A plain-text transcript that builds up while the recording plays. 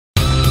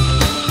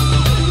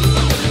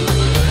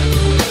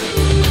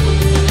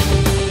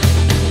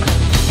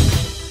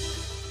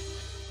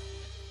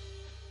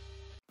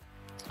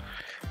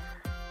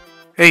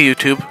Hey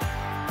YouTube,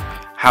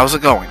 how's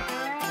it going?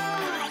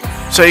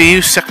 So are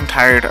you sick and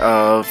tired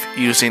of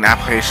using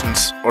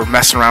applications or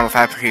messing around with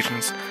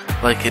applications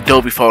like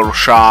Adobe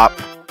Photoshop,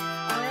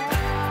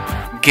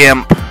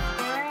 GIMP,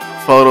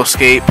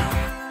 Photoscape,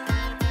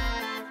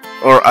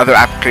 or other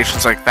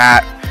applications like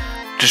that,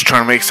 just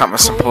trying to make something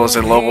as simple as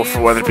a logo for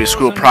whether it be a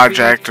school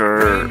project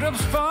or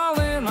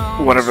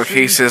whatever the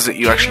case is that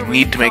you actually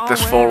need to make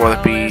this for, whether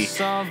it be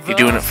you're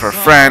doing it for a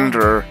friend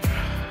or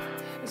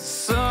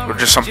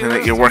just something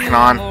that you're working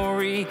on?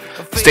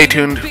 Stay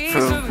tuned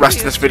for the rest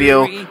of this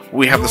video.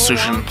 We have the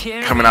solution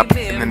coming up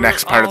in the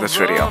next part of this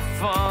video.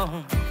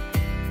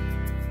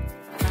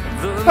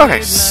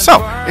 Okay,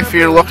 so if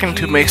you're looking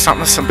to make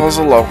something as simple as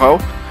a logo,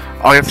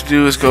 all you have to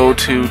do is go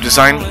to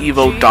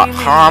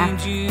designevo.com.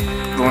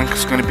 The link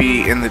is going to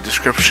be in the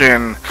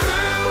description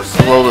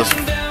below this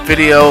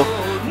video.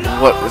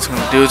 What it's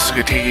going to do is it's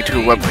going to take you to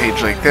a web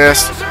page like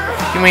this.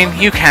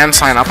 You can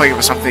sign up, like if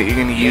it's something that you're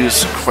going to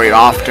use quite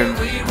often,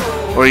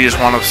 or you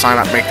just want to sign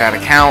up, make that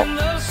account,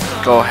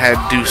 go ahead,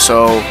 do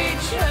so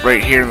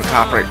right here in the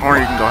top right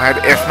corner. You can go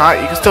ahead. If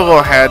not, you can still go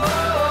ahead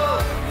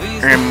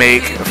and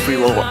make a free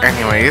logo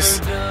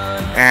anyways.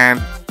 And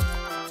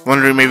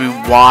wondering maybe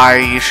why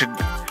you should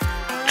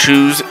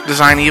choose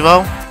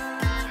DesigneEvo?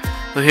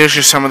 So here's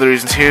just some of the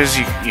reasons. You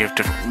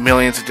have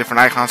millions of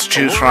different icons to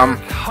choose from,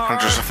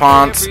 hundreds of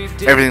fonts,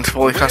 everything's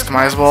fully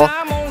customizable.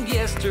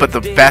 But the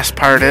best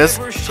part is,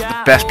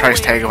 the best price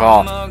tag of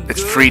all,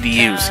 it's free to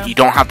use. You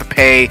don't have to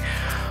pay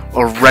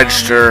or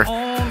register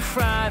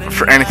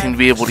for anything to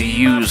be able to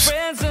use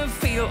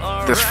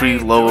this free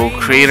logo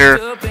creator.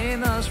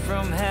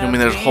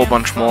 There's a whole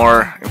bunch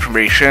more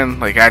information,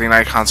 like adding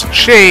icons and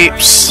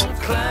shapes,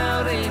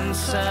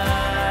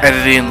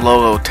 editing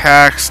logo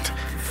text,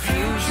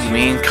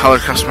 color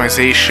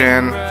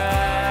customization.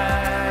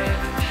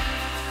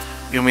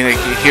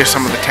 Here's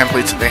some of the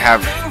templates that they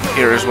have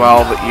here as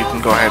well that you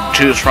can go ahead and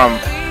choose from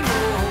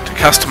to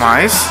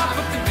customize.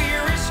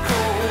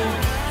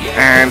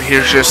 And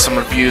here's just some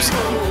reviews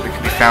that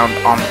can be found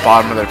on the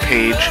bottom of their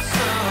page.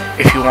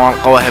 If you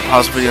want, go ahead,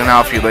 pause the video now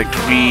if you'd like to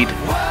read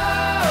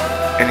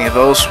any of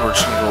those. We're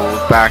just going to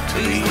go back to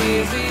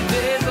the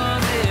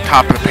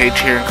top of the page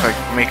here and click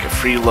Make a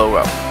Free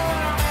Logo.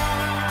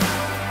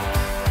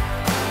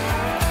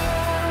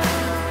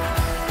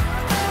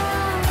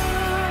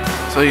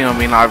 So,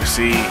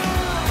 obviously,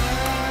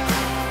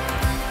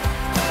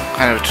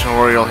 kind of a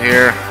tutorial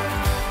here.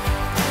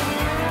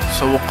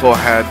 So we'll go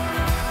ahead.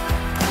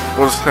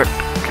 We'll just click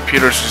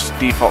computers, just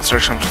default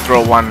search. I'm just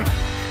throw one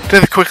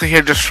really quickly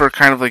here, just for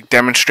kind of like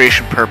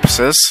demonstration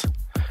purposes.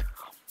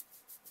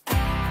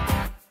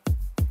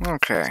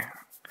 Okay.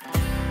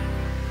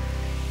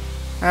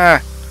 I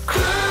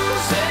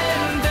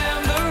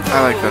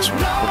like this one.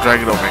 We'll drag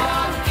it over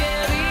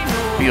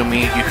here. You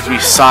can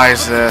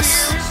resize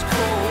this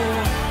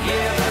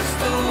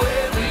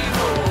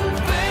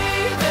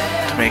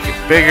to make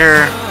it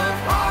bigger.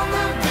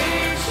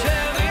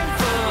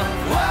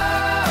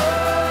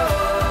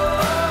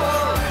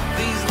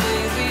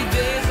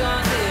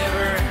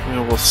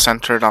 We'll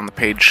center it on the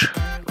page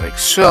like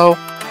so.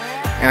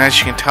 And as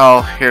you can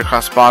tell, here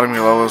across the bottom,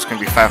 your logo is going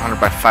to be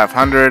 500 by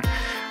 500.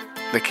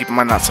 They keep in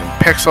mind not saying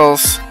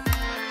pixels.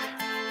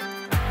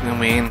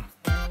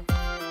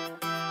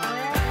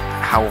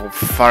 How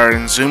far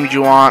and zoomed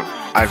you want.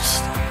 I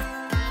just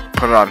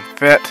put it on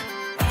fit.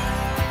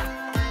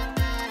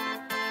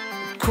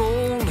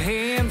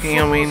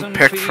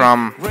 Pick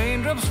from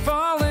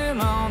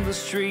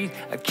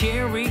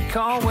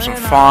some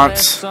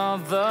fonts.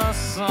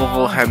 We'll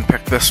go ahead and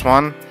pick this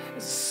one.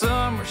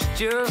 Summer's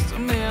just a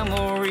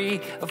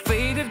memory, a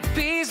faded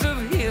piece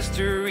of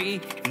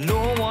history.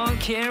 No one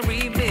can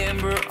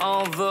remember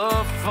all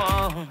the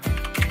fun.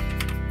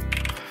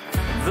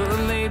 The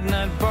late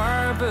night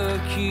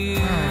barbecue.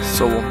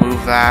 So we'll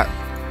move that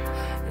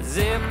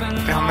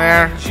down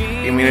there.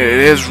 It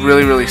is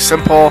really, really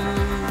simple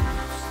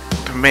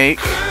to make.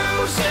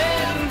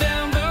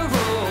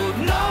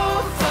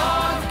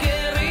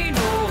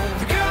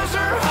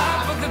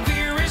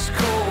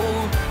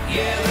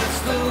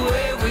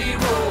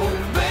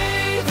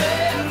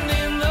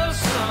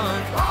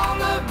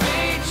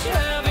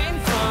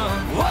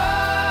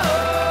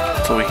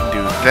 So we can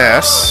do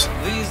this.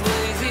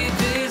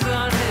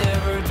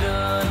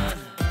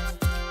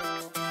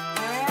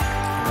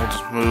 We'll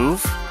just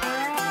move.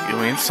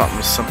 Something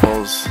as simple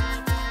as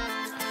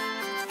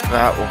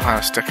that will kind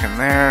of stick in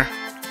there.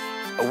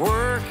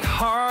 Work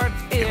hard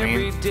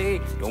every day.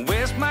 Don't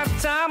waste my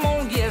time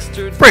on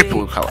yesterday. Bright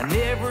blue color.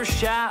 Never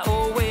shy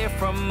away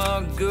from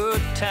a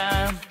good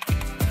time.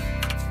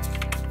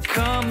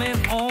 Coming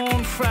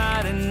on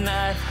Friday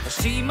night.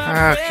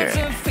 Okay.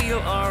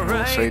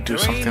 We'll say do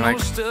something like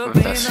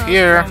this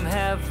here.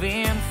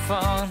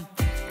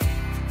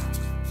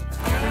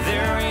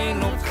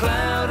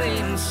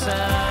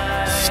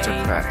 Stick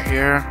that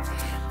here.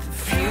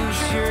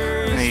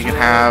 And you can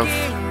have,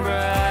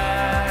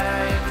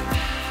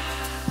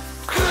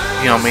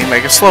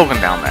 make a slogan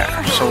down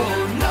there. So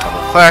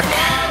double click.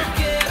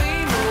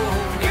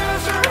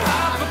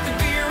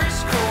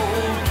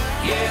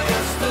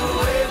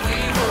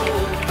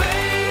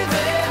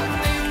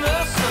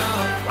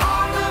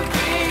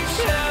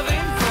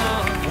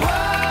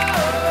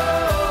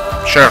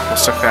 Sure, we'll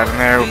stick that in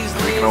there.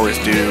 We can always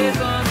do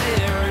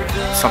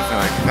something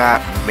like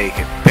that, make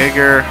it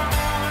bigger.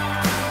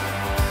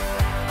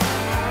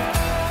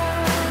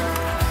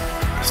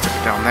 Stick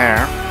it down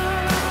there.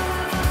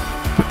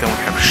 But then we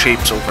have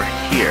shapes over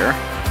here.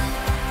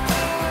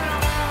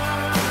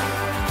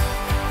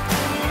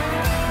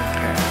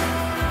 Okay.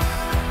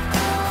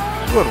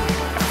 What do we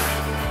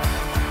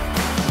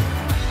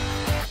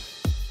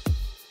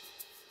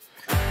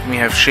have? We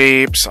have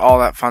shapes, all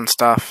that fun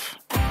stuff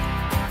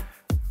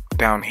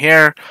down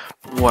here.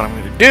 What I'm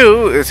going to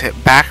do is hit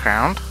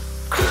background.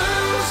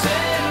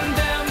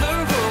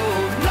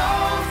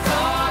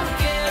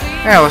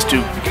 Yeah, let's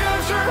do this.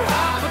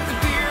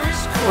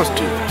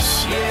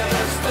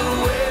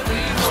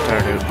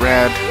 Start it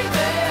red.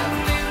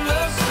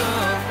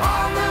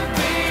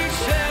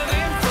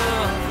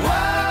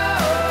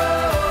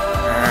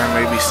 And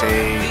maybe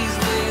say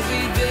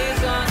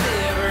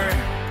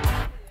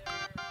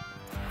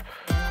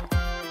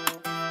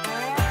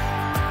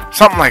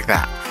something like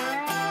that.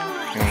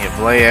 And you have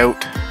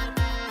layout.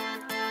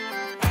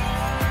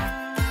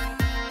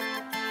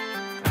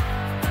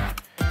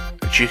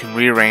 But you can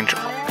rearrange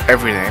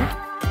everything.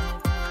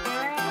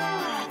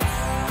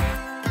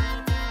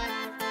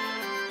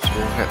 So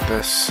we'll get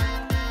this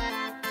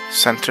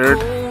centered.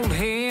 Cold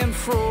hand,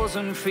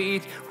 frozen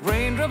feet,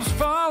 raindrops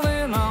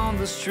falling on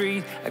the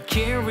street. I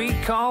can't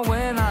recall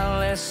when I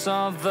last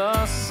saw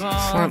the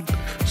sun.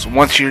 So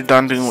once you're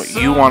done doing what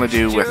you want to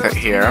do with it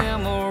here,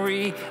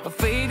 a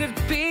faded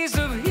piece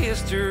of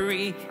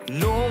history.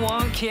 No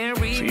one can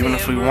read. So even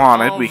if we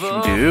wanted, we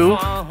can do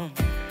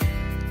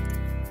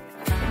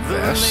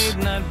this.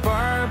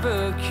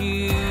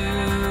 Barbecue,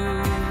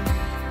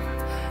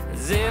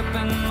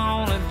 zipping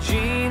on a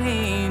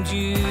genie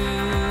juice,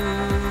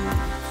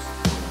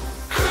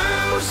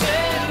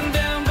 cruising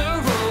down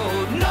the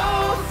road,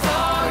 no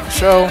thought. Like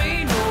so.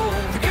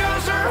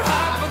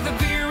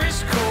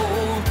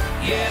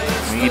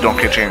 You don't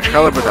get change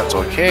color, but that's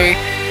okay.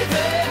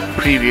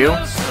 Preview.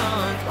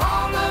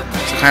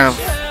 So kind of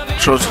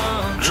shows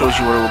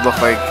you what it would look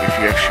like if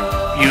you actually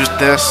used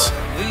this.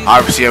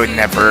 Obviously, I would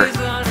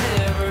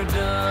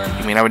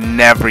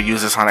never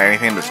use this on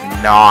anything that's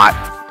not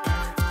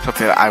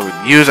something that I would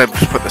use. I'd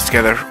just put this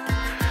together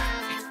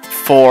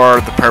for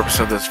the purpose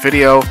of this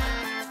video.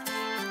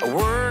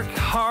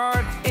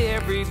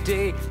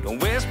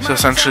 So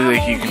essentially,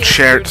 like, you can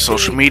share it to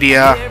social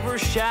media,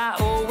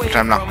 which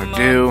I'm not going to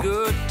do.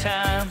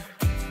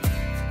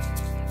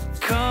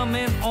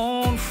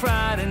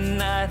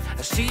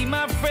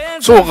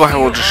 So we'll go ahead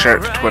and we'll just share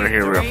it to Twitter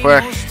here real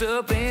quick.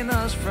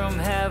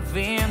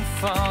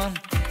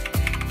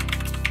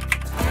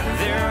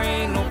 There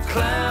ain't no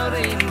cloud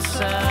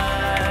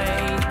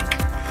inside.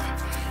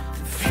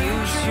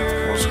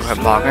 We'll just go ahead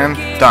and log in.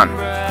 Done.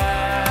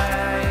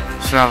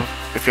 So now,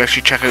 if you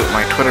actually check out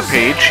my Twitter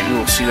page, you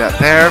will see that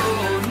there.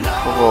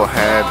 We'll go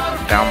ahead,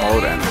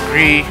 download, and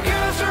agree.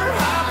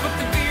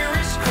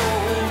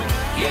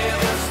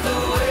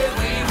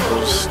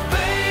 We'll just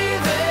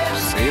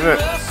save it.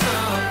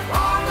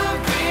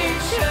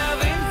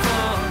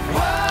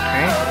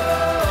 Okay.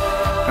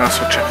 Now let's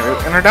go check it out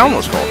in our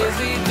downloads folder.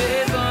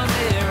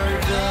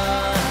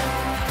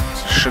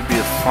 Should be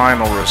the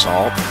final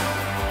result.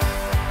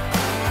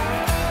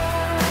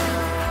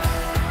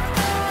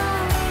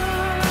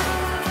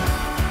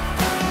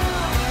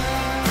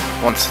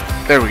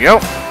 There we go.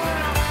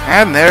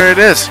 And there it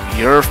is,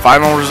 your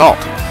final result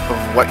of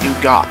what you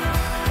got.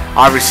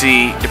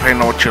 Obviously,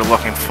 depending on what you're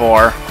looking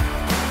for,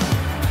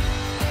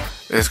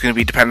 it's going to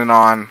be dependent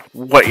on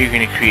what you're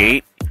going to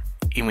create.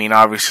 I mean,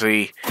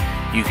 obviously,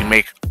 you can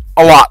make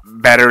a lot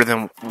better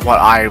than what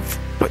I've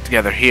put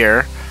together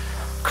here.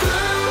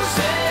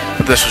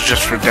 But this was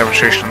just for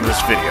demonstration of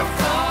this video.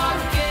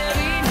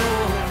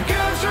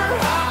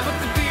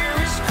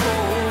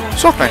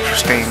 So thanks for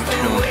staying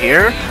tuned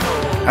here.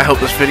 I hope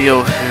this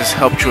video has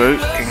helped you out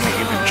and that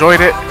you've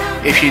enjoyed it.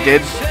 If you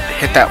did,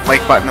 hit that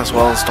like button, as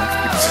well as don't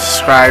forget to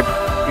subscribe.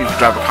 You can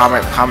drop a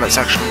comment in the comment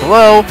section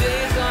below.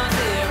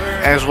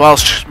 As well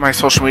as my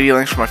social media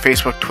links for my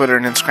Facebook, Twitter,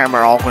 and Instagram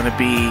are all going to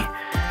be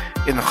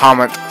in the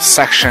comment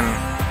section,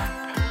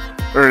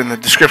 or in the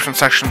description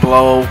section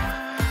below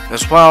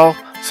as well.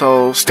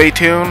 So stay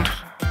tuned,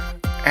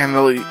 and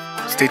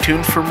stay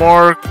tuned for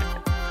more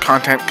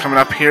content coming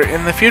up here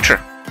in the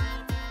future.